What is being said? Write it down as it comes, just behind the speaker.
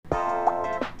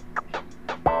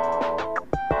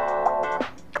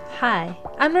Hi,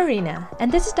 I'm Marina,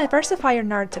 and this is Diversify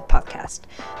Narrative Podcast,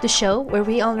 the show where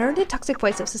we unlearn the toxic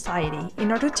ways of society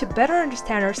in order to better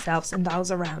understand ourselves and those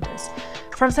around us.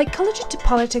 From psychology to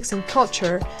politics and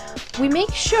culture, we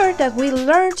make sure that we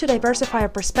learn to diversify our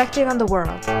perspective on the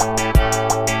world.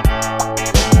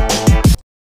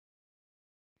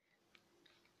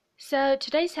 So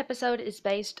today's episode is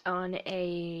based on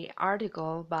an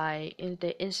article by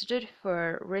the Institute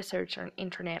for Research on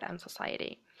Internet and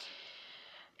Society.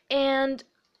 And,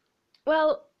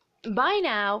 well, by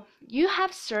now, you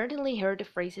have certainly heard the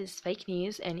phrases fake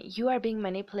news and you are being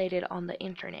manipulated on the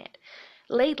internet.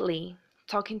 Lately,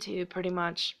 talking to pretty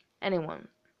much anyone,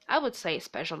 I would say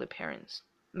especially parents,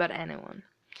 but anyone.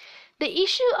 The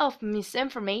issue of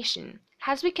misinformation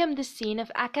has become the scene of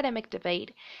academic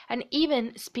debate and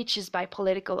even speeches by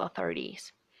political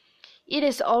authorities. It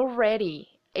is already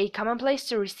a commonplace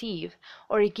to receive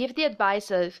or give the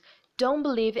advice of don't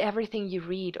believe everything you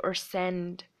read or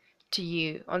send to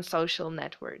you on social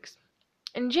networks.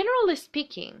 And generally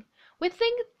speaking, we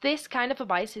think this kind of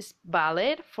advice is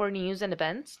valid for news and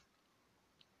events.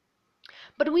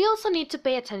 But we also need to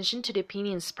pay attention to the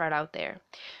opinions spread out there.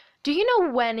 Do you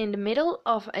know when in the middle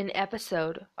of an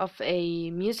episode of a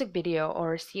music video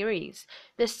or a series,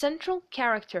 the central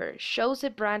character shows a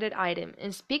branded item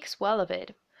and speaks well of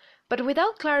it, but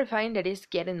without clarifying that he's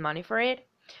getting money for it?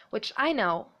 Which I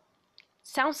know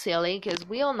sounds silly because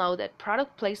we all know that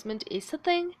product placement is a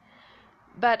thing,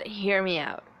 but hear me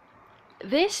out.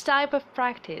 This type of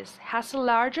practice has a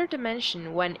larger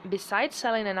dimension when, besides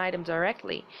selling an item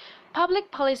directly, public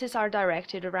policies are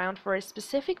directed around for a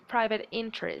specific private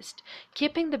interest,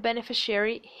 keeping the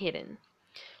beneficiary hidden.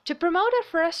 To promote or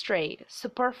frustrate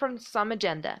support from some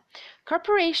agenda,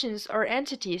 corporations or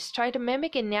entities try to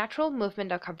mimic a natural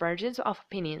movement or convergence of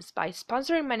opinions by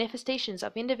sponsoring manifestations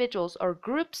of individuals or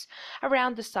groups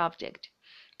around the subject.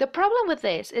 The problem with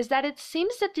this is that it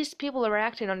seems that these people are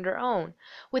acting on their own,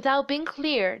 without being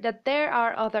clear that there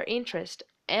are other interests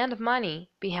and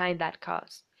money behind that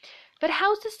cause. But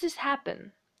how does this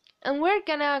happen? And we're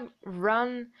gonna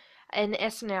run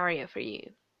a scenario for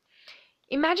you.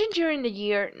 Imagine during the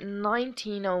year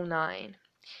 1909,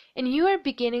 and you are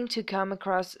beginning to come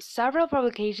across several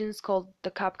publications called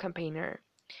the Cup Campaigner.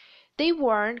 They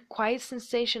warned, quite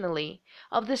sensationally,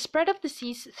 of the spread of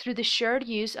disease through the shared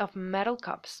use of metal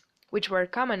cups, which were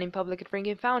common in public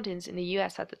drinking fountains in the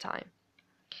US at the time.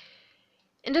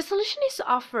 And the solution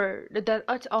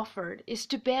offered is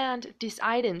to ban these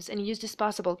items and use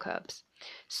disposable cups.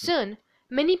 Soon,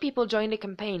 many people join the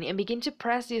campaign and begin to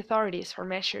press the authorities for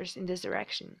measures in this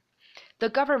direction. The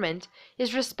government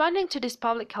is responding to this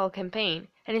public health campaign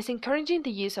and is encouraging the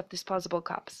use of disposable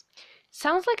cups.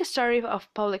 Sounds like a story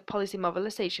of public policy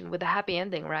mobilization with a happy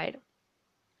ending, right?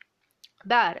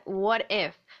 But what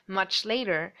if, much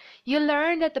later, you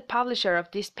learn that the publisher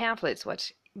of these pamphlets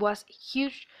was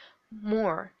Hugh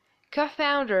Moore,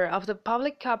 co-founder of the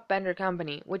Public Cup Vendor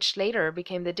Company, which later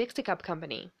became the Dixie Cup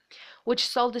Company, which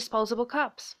sold disposable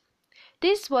cups?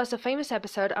 This was a famous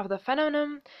episode of the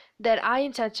phenomenon that I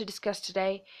intend to discuss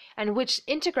today, and which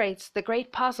integrates the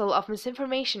great puzzle of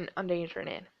misinformation on the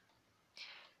internet.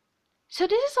 So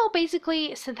this is all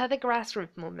basically synthetic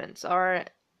grassroots movements, or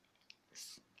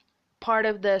part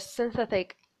of the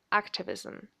synthetic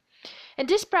activism. And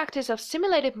this practice of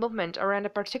simulated movement around a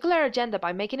particular agenda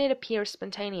by making it appear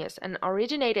spontaneous and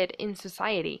originated in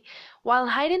society, while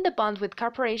hiding the bond with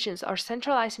corporations or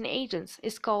centralizing agents,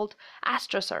 is called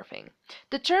astrosurfing.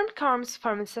 The term comes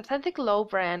from a synthetic law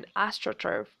brand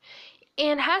AstroTurf,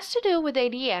 and has to do with the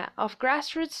idea of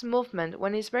grassroots movement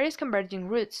when its various converging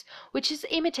roots, which is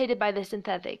imitated by the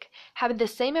synthetic, having the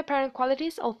same apparent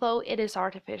qualities although it is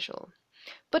artificial.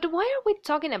 But why are we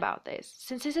talking about this,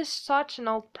 since this is such an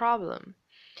old problem?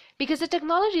 Because the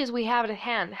technologies we have at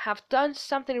hand have done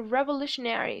something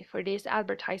revolutionary for these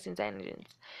advertising engines.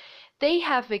 They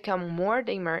have become more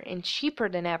dimmer and cheaper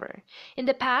than ever. In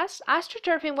the past,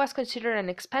 astroturfing was considered an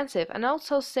expensive and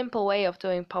also simple way of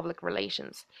doing public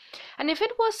relations. And if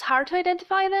it was hard to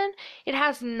identify then, it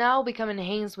has now become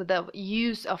enhanced with the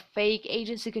use of fake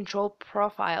agency-controlled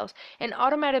profiles and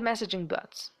automated messaging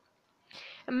bots.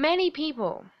 Many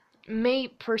people may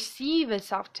perceive a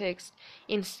subtext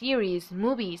in series,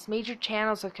 movies, major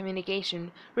channels of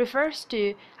communication refers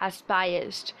to as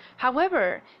biased.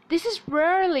 However, this is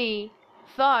rarely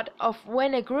thought of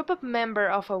when a group of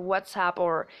members of a WhatsApp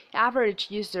or average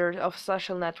user of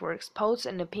social networks posts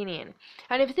an opinion,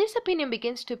 and if this opinion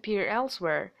begins to appear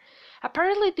elsewhere,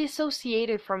 apparently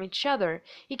dissociated from each other,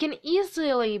 it can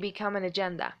easily become an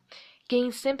agenda, gain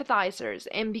sympathizers,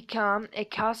 and become a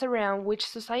cause around which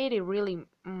society really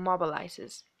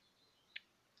mobilizes.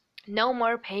 No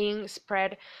more paying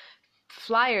spread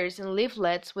flyers and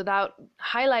leaflets without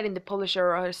highlighting the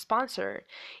publisher or sponsor.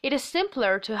 It is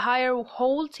simpler to hire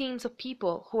whole teams of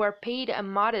people who are paid a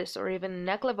modest or even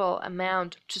negligible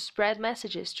amount to spread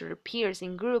messages to their peers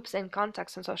in groups and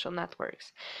contacts on social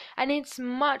networks. And it's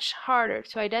much harder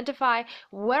to identify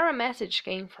where a message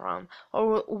came from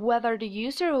or whether the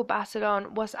user who passed it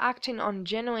on was acting on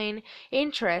genuine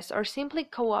interest or simply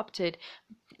co-opted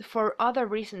for other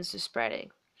reasons to spread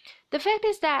it. The fact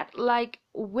is that, like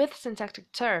with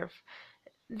syntactic turf,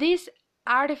 these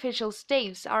artificial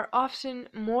staves are often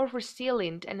more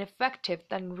resilient and effective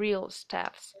than real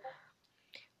staves.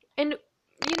 And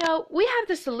we have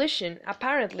the solution,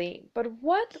 apparently, but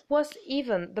what was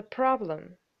even the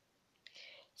problem?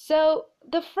 So,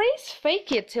 the phrase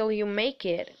fake it till you make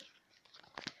it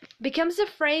becomes the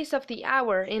phrase of the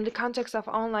hour in the context of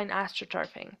online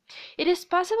astroturfing. It is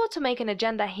possible to make an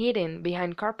agenda hidden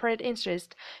behind corporate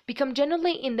interest become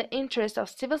genuinely in the interest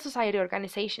of civil society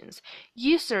organizations.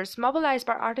 Users mobilized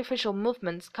by artificial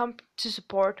movements come to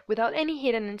support without any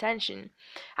hidden intention,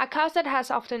 a cause that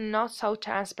has often not so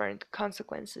transparent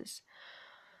consequences.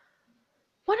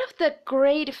 One of the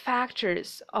great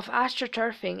factors of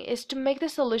astroturfing is to make the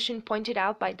solution pointed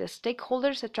out by the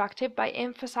stakeholders attractive by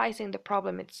emphasizing the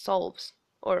problem it solves,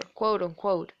 or quote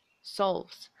unquote,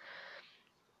 solves.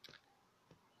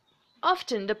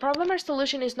 Often, the problem or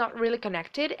solution is not really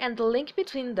connected, and the link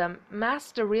between them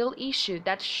masks the real issue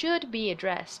that should be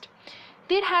addressed.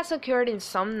 This has occurred in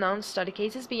some known study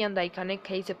cases beyond the iconic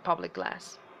case of public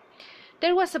glass.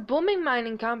 There was a booming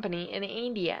mining company in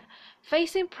India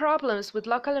facing problems with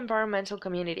local environmental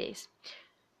communities,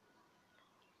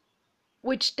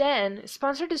 which then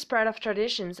sponsored the spread of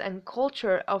traditions and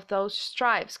culture of those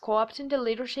tribes, co-opting the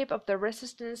leadership of the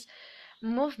resistance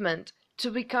movement to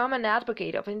become an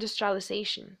advocate of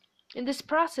industrialization. In this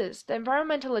process, the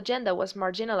environmental agenda was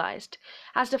marginalized,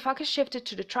 as the focus shifted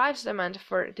to the tribe's demand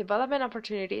for development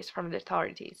opportunities from the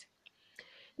authorities.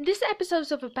 In these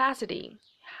episodes of Opacity,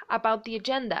 about the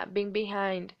agenda being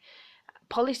behind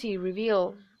policy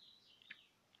reveal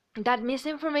that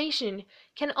misinformation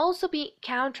can also be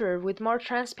countered with more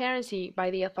transparency by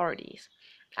the authorities.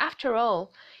 After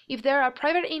all, if there are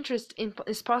private interests in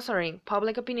sponsoring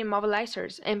public opinion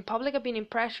mobilizers and public opinion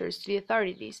pressures to the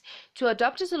authorities to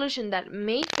adopt a solution that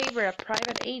may favor a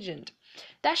private agent,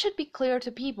 that should be clear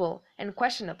to people and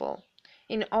questionable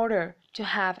in order to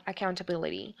have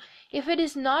accountability. If it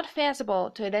is not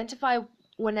feasible to identify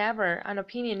whenever an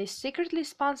opinion is secretly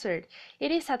sponsored, it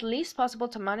is at least possible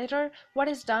to monitor what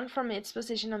is done from its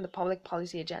position on the public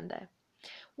policy agenda.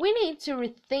 We need to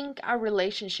rethink our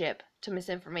relationship to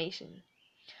misinformation,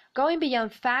 going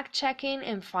beyond fact-checking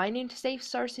and finding safe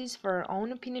sources for our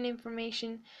own opinion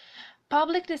information.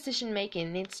 Public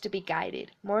decision-making needs to be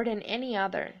guided, more than any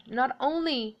other, not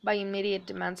only by immediate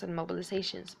demands and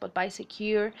mobilizations, but by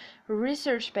secure,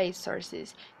 research-based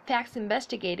sources, facts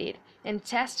investigated and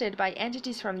tested by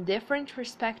entities from different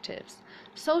perspectives.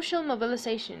 Social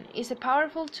mobilization is a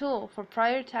powerful tool for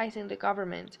prioritizing the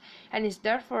government and is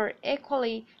therefore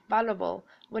equally valuable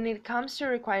when it comes to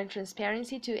requiring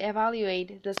transparency to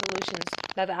evaluate the solutions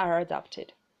that are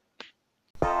adopted.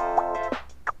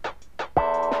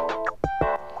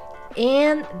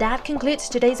 And that concludes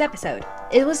today's episode.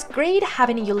 It was great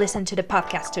having you listen to the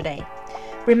podcast today.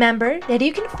 Remember that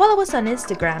you can follow us on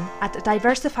Instagram at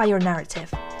Diversify Your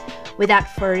Narrative. Without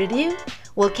further ado,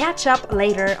 we'll catch up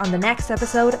later on the next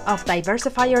episode of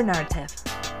Diversify Your Narrative.